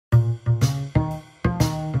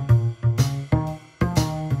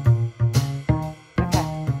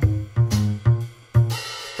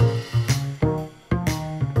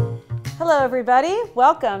Hello everybody,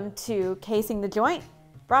 welcome to Casing the Joint,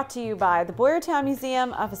 brought to you by the Boyertown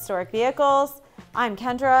Museum of Historic Vehicles. I'm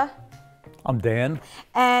Kendra. I'm Dan.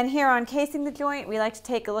 And here on Casing the Joint, we like to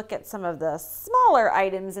take a look at some of the smaller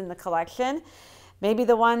items in the collection. Maybe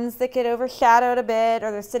the ones that get overshadowed a bit,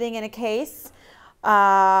 or they're sitting in a case,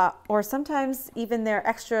 or sometimes even they're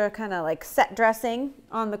extra kind of like set dressing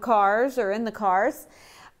on the cars or in the cars.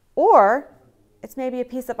 Or it's maybe a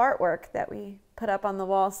piece of artwork that we put up on the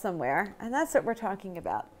wall somewhere, and that's what we're talking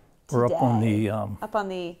about today. We're up on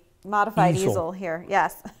the modified easel here,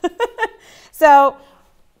 yes. So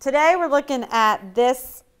today we're looking at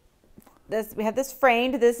this. We have this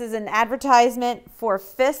framed. This is an advertisement for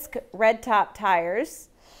Fisk red top tires,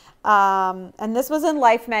 and this was in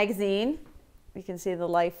Life magazine. You can see the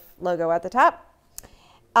Life logo at the top,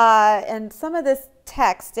 and some of this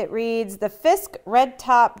text, it reads, "The Fisk red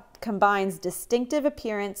top combines distinctive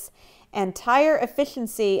appearance and tire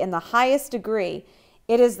efficiency in the highest degree.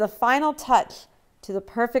 It is the final touch to the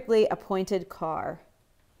perfectly appointed car."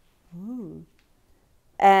 Ooh.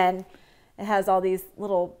 And it has all these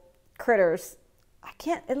little critters.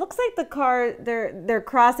 It looks like the car, they're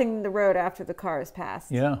crossing the road after the car has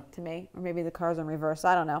passed. Yeah. To me. Or maybe the car's in reverse,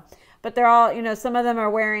 I don't know. But they're all, some of them are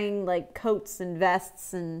wearing like coats and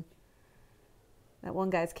vests, and that one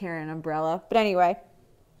guy's carrying an umbrella. But anyway,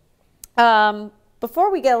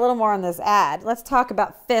 before we get a little more on this ad, let's talk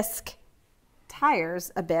about Fisk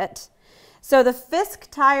tires a bit. So the Fisk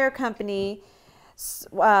Tire Company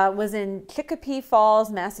was in Chicopee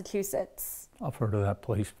Falls, Massachusetts. I've heard of that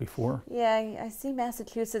place before. Yeah, I see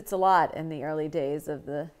Massachusetts a lot in the early days of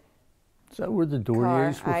the Is that where the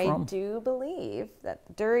Duriers were from? I do believe that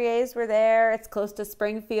the Duriers were there. It's close to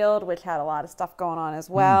Springfield, which had a lot of stuff going on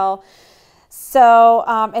as well. So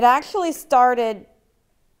it actually started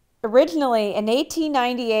originally in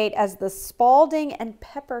 1898 as the Spalding and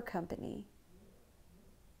Pepper Company.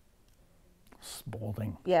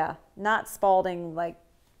 Spalding. Yeah, not Spalding like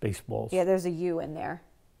baseballs. Yeah, there's a U in there,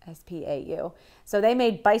 S-P-A-U. So they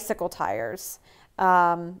made bicycle tires,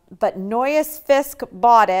 but Noyes Fisk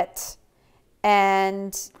bought it,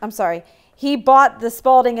 and I'm sorry, he bought the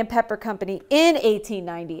Spalding and Pepper Company in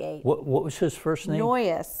 1898. What was his first name?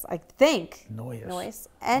 Noyes, I think. Noyes. Noyes.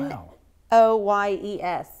 Wow.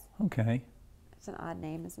 N-O-Y-E-S. Okay. It's an odd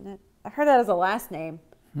name, isn't it? I heard that as a last name,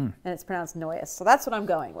 and it's pronounced Noyes, so that's what I'm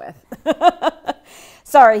going with.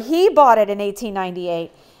 Sorry, he bought it in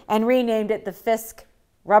 1898 and renamed it the Fisk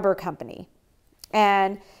Rubber Company.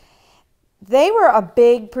 And they were a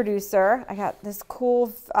big producer. I got this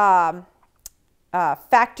cool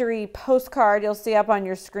factory postcard you'll see up on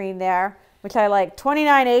your screen there, which I like.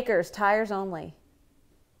 29 acres, tires only.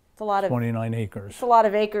 It's a lot of 29 acres. It's a lot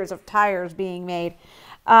of acres of tires being made.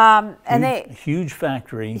 And huge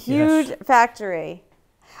factory. Huge yes. factory.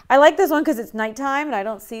 I like this one because it's nighttime, and I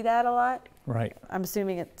don't see that a lot. Right. I'm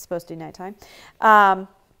assuming it's supposed to be nighttime.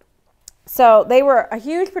 So they were a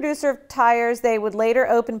huge producer of tires. They would later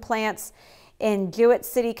open plants in Jewett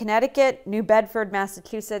City, Connecticut, New Bedford,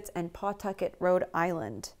 Massachusetts, and Pawtucket, Rhode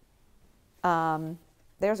Island.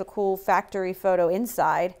 There's a cool factory photo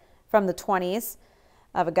inside from the 20s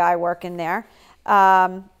of a guy working there.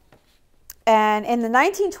 And in the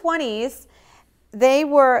 1920s,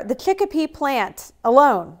 the Chicopee plant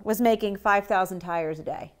alone was making 5,000 tires a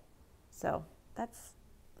day. So that's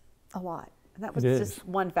a lot. And that was just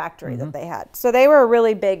one factory that they had. So they were a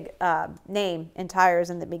really big name in tires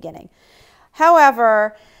in the beginning.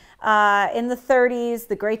 However, in the 30s,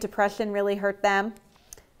 the Great Depression really hurt them,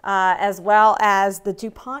 as well as the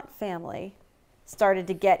DuPont family started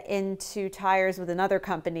to get into tires with another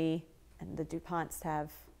company, and the DuPonts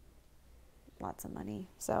have lots of money.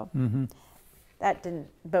 So that didn't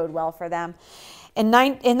bode well for them. In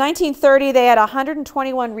 1930, they had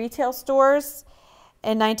 121 retail stores.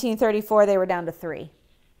 In 1934, they were down to 3.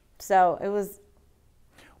 So it was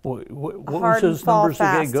what was those numbers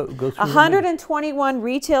again? Go through 121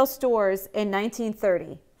 retail stores in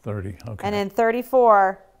 1930. 30, okay. And in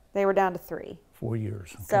 34, they were down to 3. 4 years.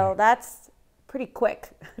 Okay. So that's pretty quick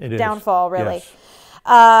It downfall, really.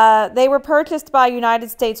 Yes. They were purchased by United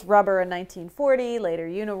States Rubber in 1940, later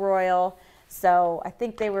Uniroyal. So I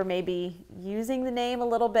think they were maybe using the name a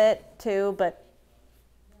little bit too, but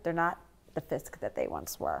they're not the Fisk that they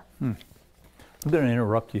once were. I'm going to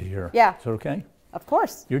interrupt you here. Yeah. Is that okay? Of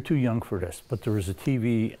course. You're too young for this, but there was a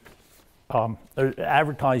TV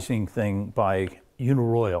advertising thing by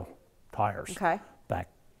Uniroyal tires back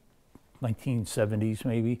 1970s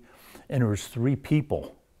maybe, and there was 3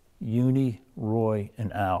 people, Uni, Roy,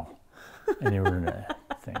 and Al, and they were in a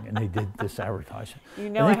thing, and they did this advertising. You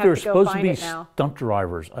know, I think they were supposed to be now. stunt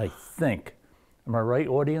drivers, I think, Am I right,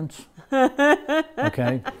 audience?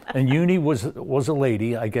 Okay. And Uni was a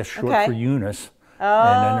lady, I guess, short for Eunice. Oh,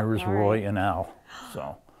 and then there was Roy and Al.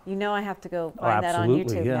 So. You know I have to go find that on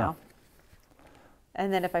YouTube now.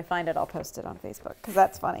 And then if I find it, I'll post it on Facebook, because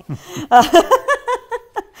that's funny. This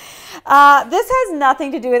has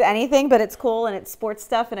nothing to do with anything, but it's cool and it's sports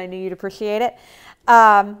stuff, and I knew you'd appreciate it.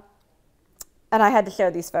 And I had to show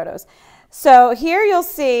these photos. So here you'll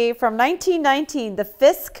see from 1919, the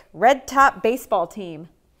Fisk Red Top baseball team.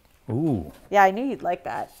 Ooh. Yeah, I knew you'd like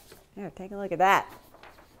that. Here, take a look at that.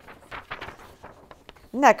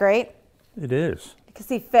 Isn't that great? It is. You can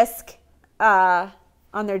see Fisk on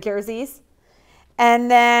their jerseys. And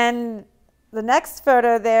then the next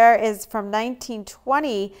photo there is from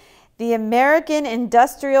 1920, the American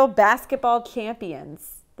Industrial Basketball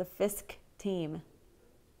Champions, the Fisk team.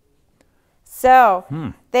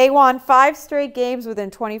 So they won 5 straight games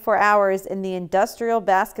within 24 hours in the Industrial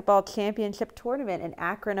Basketball Championship Tournament in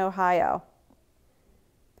Akron, Ohio.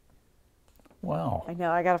 Wow. I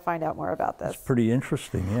know, I got to find out more about this. That's pretty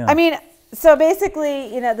interesting, yeah. I mean, so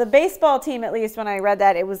basically, you know, the baseball team, at least when I read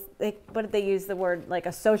that, it was, what did they use the word, like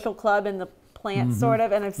a social club in the plant, sort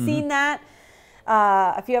of, and I've seen that.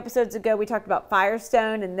 A few episodes ago, we talked about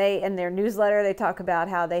Firestone, and they, in their newsletter, they talk about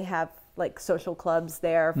how they have, like, social clubs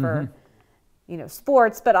there for, you know,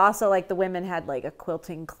 sports, but also, like, the women had, like, a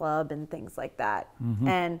quilting club and things like that.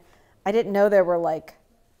 And I didn't know there were, like,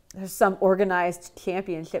 there's some organized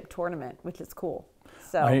championship tournament, which is cool.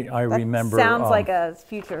 So I remember. Sounds like a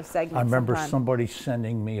future segment. I remember sometime. somebody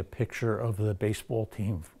sending me a picture of the baseball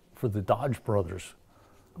team for the Dodge brothers.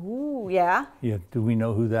 Ooh, yeah. Yeah. Do we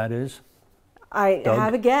know who that is? I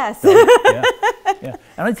have a guess. Doug? Yeah. Yeah.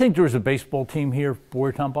 And I think there was a baseball team here.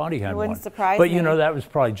 Boyertown Body had one. It wouldn't surprise me. But you know, that was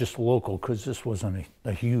probably just local, because this wasn't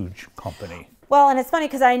a huge company. Well, and it's funny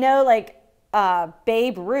because I know, like,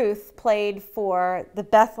 Babe Ruth played for the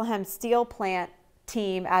Bethlehem Steel Plant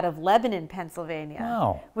team out of Lebanon, Pennsylvania.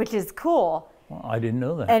 Wow. Which is cool. Well, I didn't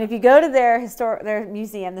know that. And if you go to their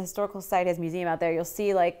museum, the historical site has a museum out there, you'll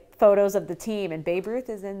see, like, photos of the team, and Babe Ruth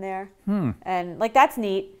is in there. And, like, that's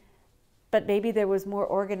neat. But maybe there was more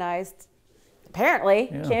organized, apparently,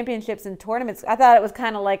 championships and tournaments. I thought it was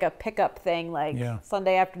kind of like a pickup thing, like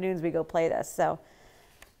Sunday afternoons we go play this. So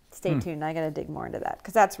stay tuned. I got to dig more into that,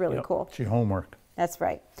 because that's really cool. It's your homework. That's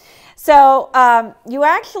right. So you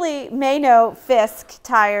actually may know Fisk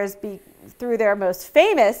tires through their most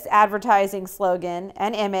famous advertising slogan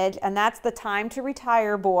and image, and that's the "Time to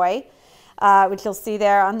Retire Boy," which you'll see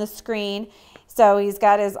there on the screen. So he's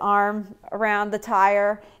got his arm around the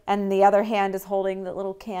tire, and the other hand is holding the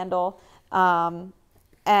little candle.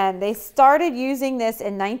 And they started using this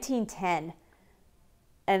in 1910,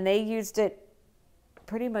 and they used it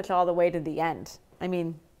pretty much all the way to the end. I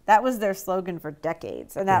mean, that was their slogan for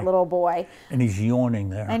decades, and that little boy. And he's yawning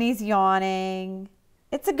there. And he's yawning.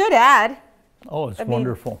 It's a good ad. Oh, it's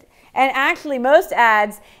wonderful. And actually, most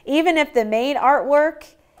ads, even if the main artwork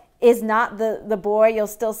is not the boy, you'll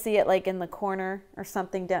still see it, like, in the corner or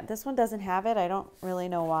something down. This one doesn't have it. I don't really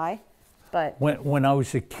know why. But when I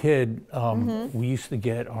was a kid, we used to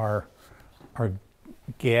get our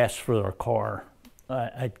gas for our car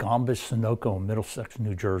at Gombas Sunoco in Middlesex,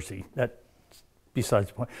 New Jersey. That besides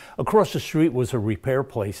the point. Across the street was a repair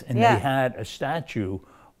place, and they had a statue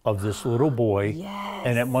of this little boy,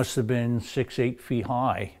 and it must have been 6, 8 feet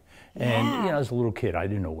high. And you know, as a little kid, I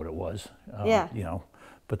didn't know what it was. You know,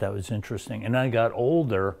 but that was interesting. And I got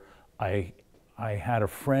older. I had a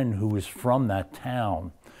friend who was from that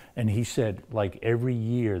town. And he said, like, every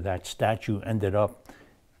year that statue ended up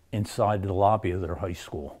inside the lobby of their high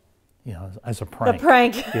school, you know, as a prank. The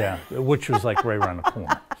prank. Yeah, which was like right around the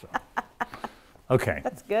corner. So. Okay.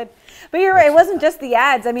 That's good. But you're right, it wasn't just the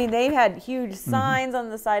ads. I mean, they had huge signs on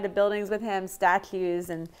the side of buildings with him, statues.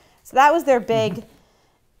 And so that was their big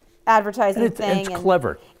advertising thing. It's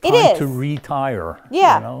clever. It is. To retire.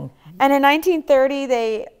 Yeah. You know? And in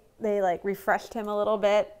 1930, they like refreshed him a little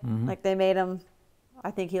bit. Like, they made him, I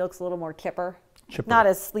think he looks a little more chipper. Not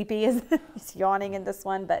as sleepy as he's yawning in this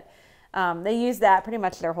one, but they use that pretty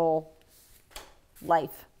much their whole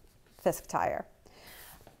life, Fisk tire.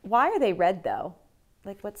 Why are they red, though?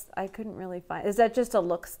 Like, I couldn't really find, is that just a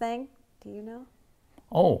looks thing? Do you know?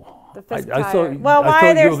 Oh, The Fisk I tire. thought, Well, I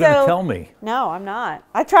thought you were going to tell me. No, I'm not.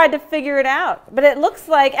 I tried to figure it out, but it looks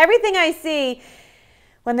like everything I see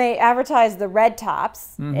when they advertise the red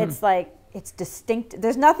tops, it's like, it's distinct.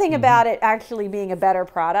 There's nothing about it actually being a better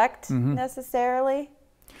product necessarily.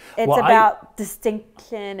 It's about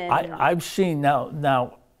distinction. And I've seen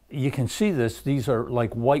now you can see this. These are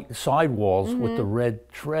like white sidewalls with the red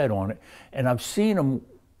tread on it, and I've seen them.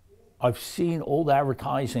 I've seen old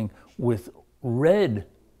advertising with red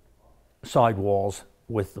sidewalls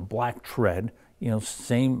with the black tread,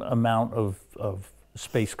 same amount of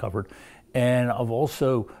space covered. And I've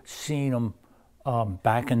also seen them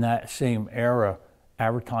back in that same era,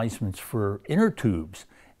 advertisements for inner tubes,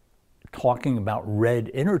 talking about red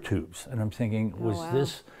inner tubes. And I'm thinking, was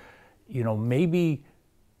this, maybe,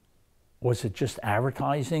 was it just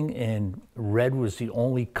advertising and red was the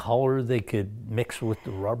only color they could mix with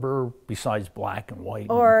the rubber besides black and white?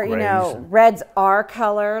 Or, and red's our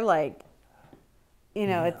color, like,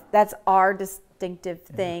 that's our distinctive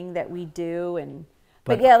thing that we do. And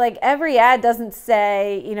but yeah, like every ad doesn't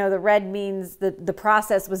say, the red means the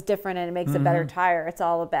process was different and it makes a better tire. It's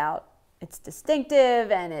all about, it's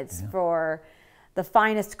distinctive and it's for the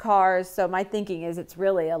finest cars. So my thinking is it's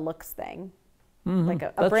really a looks thing. Like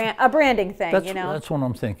a branding thing, That's what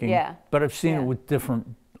I'm thinking. Yeah. But I've seen it with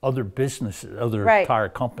different other businesses, other tire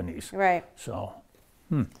companies. Right. So,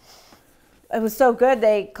 It was so good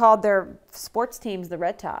they called their sports teams the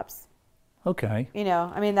Red Tops. Okay.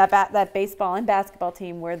 That baseball and basketball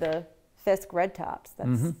team were the Fisk Red Tops.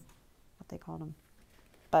 That's what they called them.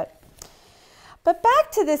 But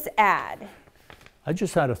back to this ad. I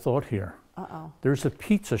just had a thought here. Uh-oh. There's a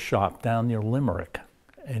pizza shop down near Limerick.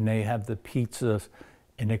 And they have the pizzas,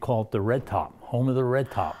 and they call it the Red Top, home of the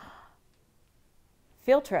Red Top.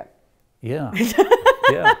 Field trip. Yeah.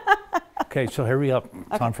 Yeah. Okay, so hurry up.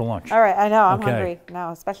 Time for lunch. All right, I know. I'm hungry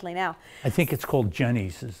now, especially now. I think it's called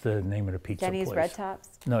Jenny's is the name of the pizza Jenny's place. Red Tops?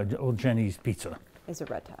 No, well, Jenny's Pizza. Is a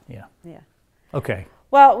Red Top. Yeah. Yeah. Okay.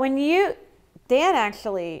 Well, Dan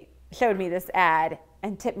actually showed me this ad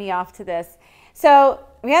and tipped me off to this. So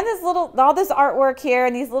we have all this artwork here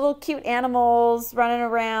and these little cute animals running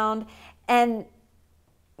around, and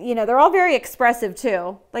they're all very expressive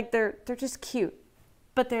too. Like they're just cute.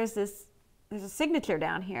 But there's a signature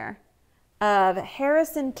down here of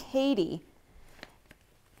Harrison Cady,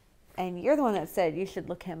 and you're the one that said you should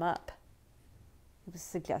look him up. It was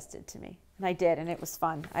suggested to me, and I did, and it was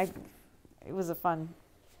fun. It was a fun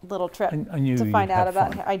little trip to find out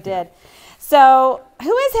about him. I did. So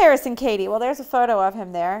who is Harrison Cady? Well, there's a photo of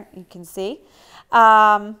him there. You can see.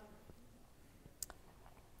 Harrison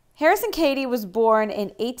Cady was born in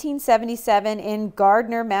 1877 in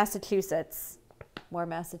Gardner, Massachusetts. More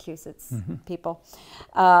Massachusetts people.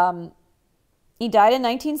 He died in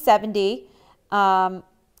 1970. And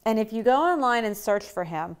if you go online and search for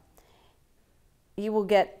him, you will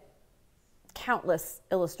get countless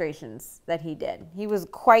illustrations that he did. He was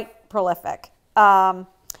quite prolific.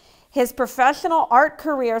 His professional art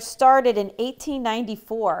career started in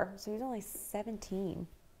 1894, so he was only 17,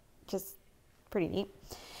 which is pretty neat.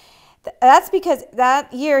 That's because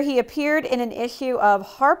that year he appeared in an issue of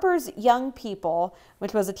Harper's Young People,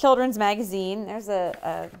 which was a children's magazine. There's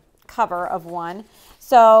a cover of one.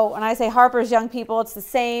 So when I say Harper's Young People, it's the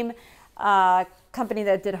same company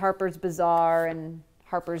that did Harper's Bazaar and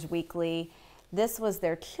Harper's Weekly. This was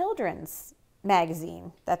their children's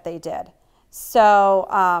magazine that they did.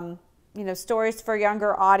 So, stories for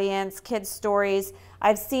younger audience, kids' stories.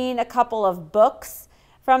 I've seen a couple of books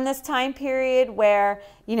from this time period where,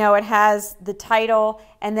 it has the title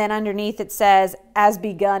and then underneath it says, as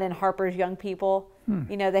begun in Harper's Young People.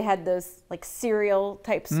 They had those like serial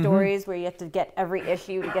type stories where you have to get every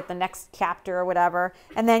issue to get the next chapter or whatever.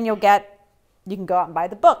 And then you can go out and buy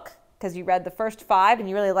the book because you read the first 5 and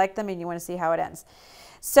you really like them and you want to see how it ends.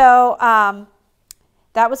 So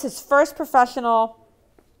that was his first professional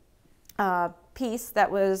piece that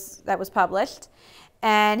was published.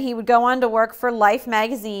 And he would go on to work for Life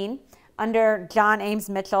magazine under John Ames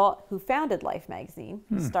Mitchell, who founded Life magazine,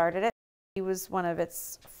 who started it. He was one of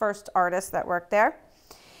its first artists that worked there.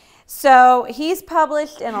 So he's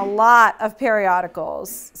published in a lot of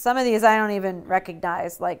periodicals. Some of these I don't even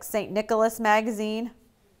recognize, like St. Nicholas magazine.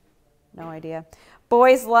 No idea.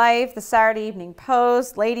 Boy's Life, the Saturday Evening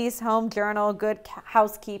Post, Ladies' Home Journal, Good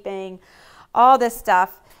Housekeeping, all this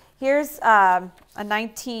stuff. Here's a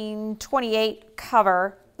 1928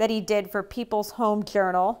 cover that he did for People's Home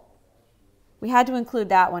Journal. We had to include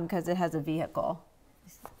that one because it has a vehicle.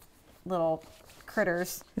 These little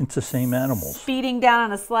critters. It's the same animals. Speeding down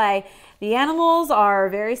on a sleigh. The animals are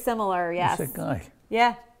very similar, yes. It's that guy.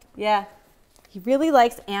 Yeah, yeah. He really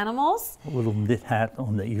likes animals. A little knit hat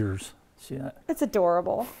on the ears. See that? It's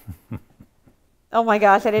adorable. Oh my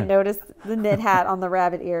gosh, I didn't notice the knit hat on the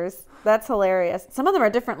rabbit ears. That's hilarious. Some of them are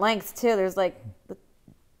different lengths too. There's like the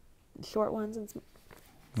short ones and some.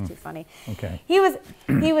 It's too funny. Okay. He was a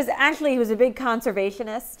big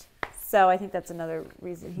conservationist, so I think that's another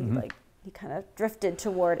reason he kind of drifted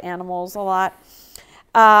toward animals a lot.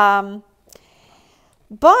 But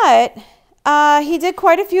He did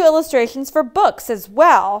quite a few illustrations for books as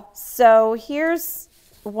well. So here's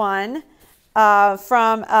one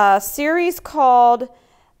from a series called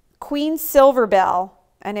Queen Silverbell,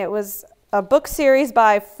 and it was a book series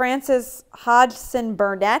by Frances Hodgson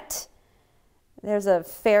Burnett. There's a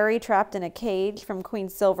fairy trapped in a cage from Queen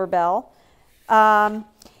Silverbell.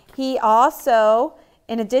 He also,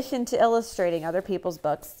 in addition to illustrating other people's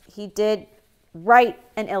books, he did write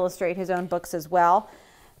and illustrate his own books as well.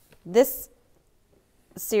 This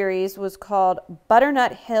series was called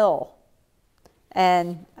Butternut Hill.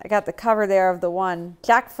 And I got the cover there of the one.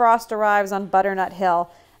 Jack Frost arrives on Butternut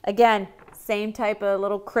Hill. Again, same type of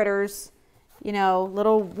little critters, you know,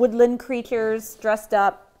 little woodland creatures dressed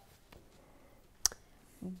up.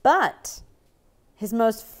 But his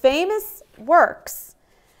most famous works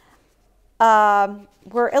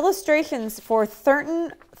were illustrations for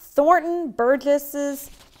Thornton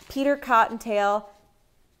Burgess's Peter Cottontail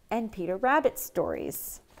and Peter Rabbit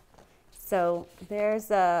stories. So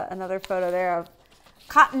there's another photo there of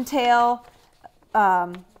Cottontail,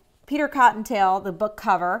 Peter Cottontail, the book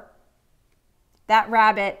cover. That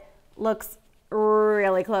rabbit looks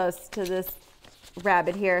really close to this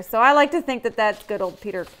rabbit here. So I like to think that that's good old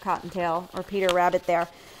Peter Cottontail or Peter Rabbit there.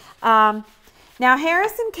 Now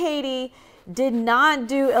Harrison Cady did not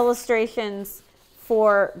do illustrations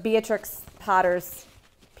for Beatrix Potter's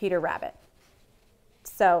Peter Rabbit.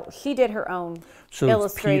 So she did her own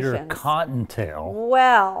illustrations. Peter Cottontail.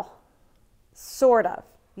 Well, sort of,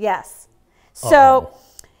 yes. So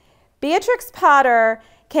Beatrix Potter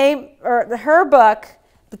her book,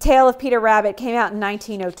 The Tale of Peter Rabbit, came out in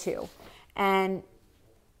 1902. And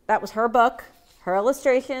that was her book, her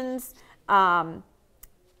illustrations. However,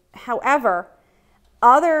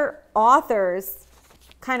 other authors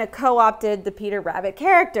kind of co-opted the Peter Rabbit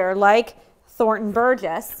character, like Thornton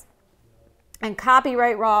Burgess. And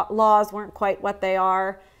copyright laws weren't quite what they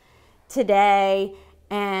are today.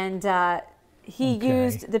 And he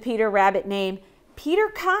used the Peter Rabbit name, Peter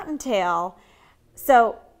Cottontail.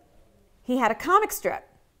 So he had a comic strip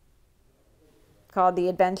called the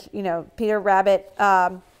Adventure, you know, Peter Rabbit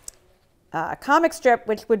comic strip,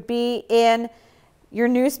 which would be in your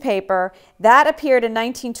newspaper. That appeared in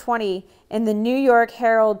 1920 in the New York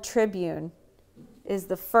Herald Tribune. Is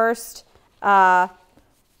the first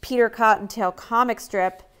Peter Cottontail comic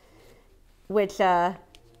strip, which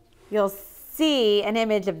you'll see an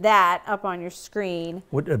image of that up on your screen.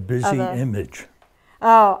 What a busy image.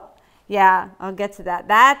 Oh, yeah, I'll get to that.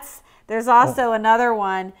 There's also another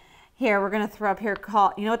one here we're going to throw up here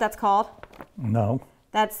called, you know what that's called? No.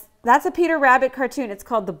 That's a Peter Rabbit cartoon. It's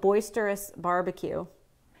called The Boisterous Barbecue.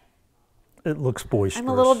 It looks boisterous. I'm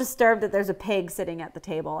a little disturbed that there's a pig sitting at the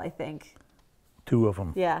table, I think. 2 of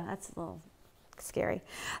them. Yeah, that's a little scary.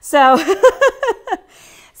 So,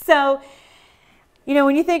 you know,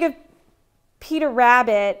 when you think of Peter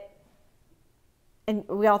Rabbit, and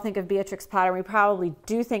we all think of Beatrix Potter, we probably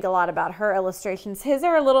do think a lot about her illustrations. His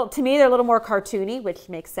are a little, to me, they're a little more cartoony, which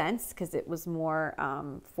makes sense because it was more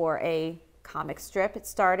for a comic strip it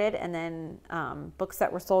started, and then books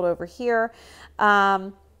that were sold over here.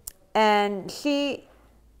 And she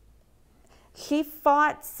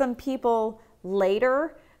fought some people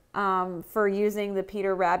later for using the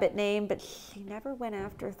Peter Rabbit name, but she never went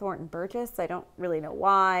after Thornton Burgess. I don't really know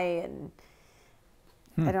why, and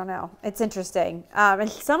I don't know. It's interesting. And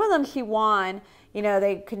some of them she won. You know,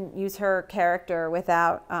 they couldn't use her character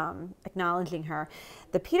without acknowledging her.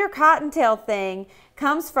 The Peter Cottontail thing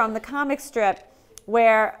comes from the comic strip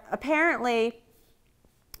where apparently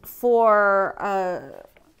for a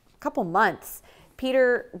couple months,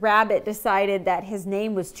 Peter Rabbit decided that his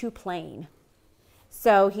name was too plain.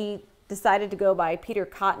 So he decided to go by Peter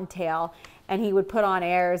Cottontail, and he would put on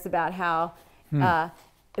airs about how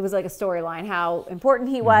it was like a storyline, how important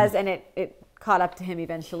he was, and it caught up to him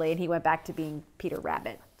eventually, and he went back to being Peter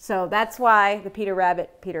Rabbit. So that's why the Peter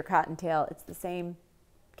Rabbit, Peter Cottontail, it's the same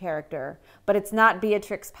character, but it's not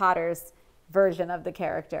Beatrix Potter's version of the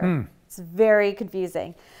character. It's very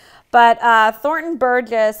confusing. But Thornton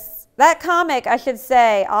Burgess, that comic, I should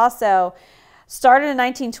say, also started in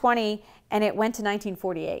 1920, and it went to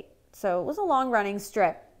 1948. So it was a long-running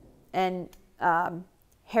strip. And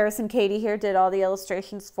Harrison Cady here did all the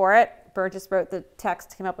illustrations for it. Burgess wrote the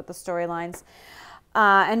text, came up with the storylines.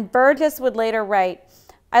 And Burgess would later write,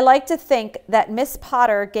 "I like to think that Miss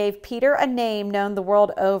Potter gave Peter a name known the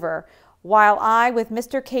world over, while I, with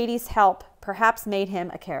Mr. Cady's help, perhaps made him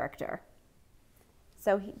a character."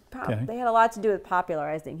 So they had a lot to do with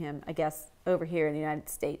popularizing him, I guess, over here in the United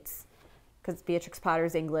States, because Beatrix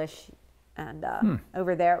Potter's English, and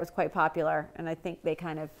over there it was quite popular, and I think they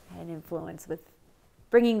kind of had influence with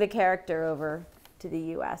bringing the character over to the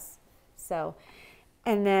U.S. So,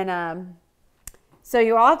 and then, so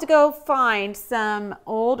you all have to go find some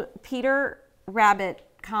old Peter Rabbit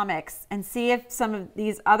comics and see if some of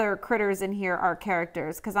these other critters in here are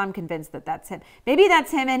characters, because I'm convinced that that's him. Maybe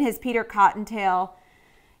that's him in his Peter Cottontail,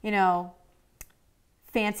 you know,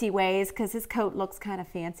 fancy ways, because his coat looks kind of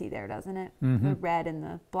fancy there, doesn't it? Mm-hmm. The red and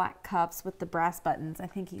the black cuffs with the brass buttons. I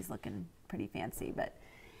think he's looking pretty fancy, but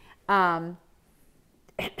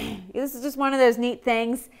this is just one of those neat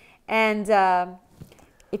things. And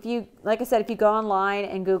if you, like I said, if you go online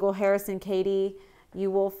and Google Harrison Cady,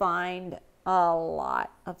 you will find a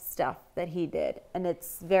lot of stuff that he did, and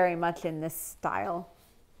it's very much in this style.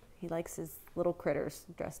 He likes his little critters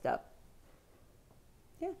dressed up.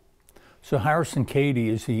 Yeah. So Harrison Cady,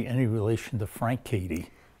 is he any relation to Frank Cady?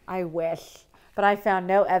 I wish, but I found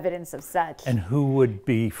no evidence of such. And who would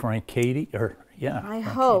be Frank Cady? Or yeah. I Frank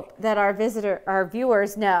hope Cady. that our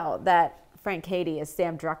viewers know that Frank Cady is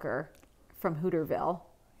Sam Drucker from Hooterville.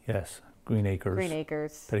 Yes, Green Acres. Green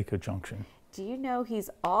Acres. Petticoat Junction. Do you know he's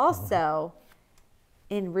also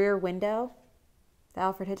in Rear Window, the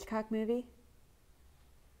Alfred Hitchcock movie,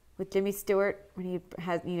 with Jimmy Stewart, when he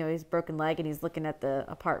has, you know, his broken leg and he's looking at the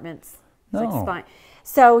apartments. No. Like spine.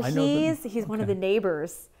 So he's okay. one of the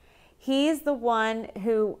neighbors. He's the one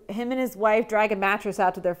who, him and his wife drag a mattress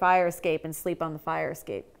out to their fire escape and sleep on the fire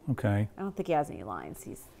escape. Okay. I don't think he has any lines.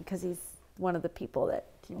 Because he's one of the people that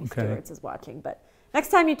Jimmy Stewart's is watching. But next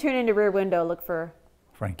time you tune into Rear Window, look for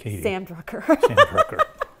Frank Cady. Sam Drucker. Sam Drucker.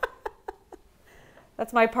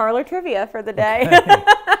 That's my parlor trivia for the day. Okay.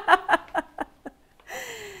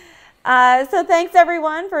 So thanks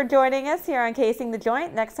everyone for joining us here on Casing the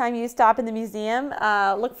Joint. Next time you stop in the museum,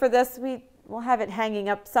 look for this. We'll have it hanging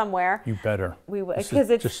up somewhere. You better. We will,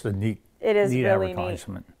 because it's just a neat. It is neat really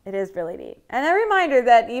advertisement. Neat. It is really neat, and a reminder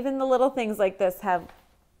that even the little things like this have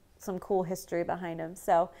some cool history behind them.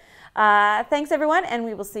 So, thanks everyone, and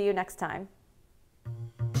we will see you next time.